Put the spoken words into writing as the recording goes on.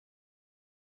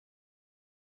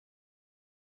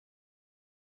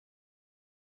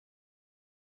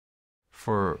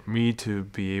for me to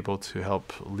be able to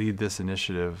help lead this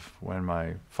initiative when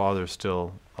my father's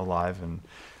still alive and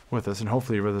with us, and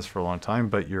hopefully you're with us for a long time,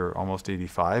 but you're almost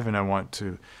 85, and I want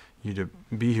you to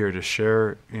be here to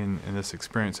share in this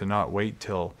experience and not wait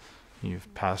till you've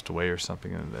passed away or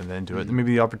something and then do it. And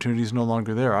maybe the opportunity is no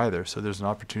longer there either. So there's an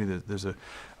opportunity that there's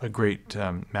a great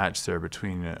match there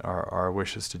between our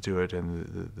wishes to do it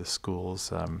and the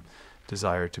school's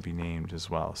desire to be named as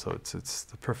well. So it's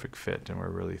the perfect fit, and we're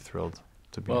really thrilled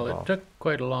to be Well, involved. it took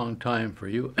quite a long time for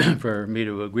you, for me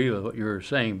to agree with what you were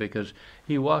saying, because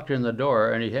he walked in the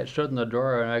door and he had stood in the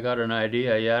door and I got an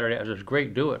idea. Yada, yada. I said,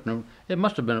 "Great, do it." And it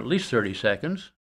must have been at least 30 seconds.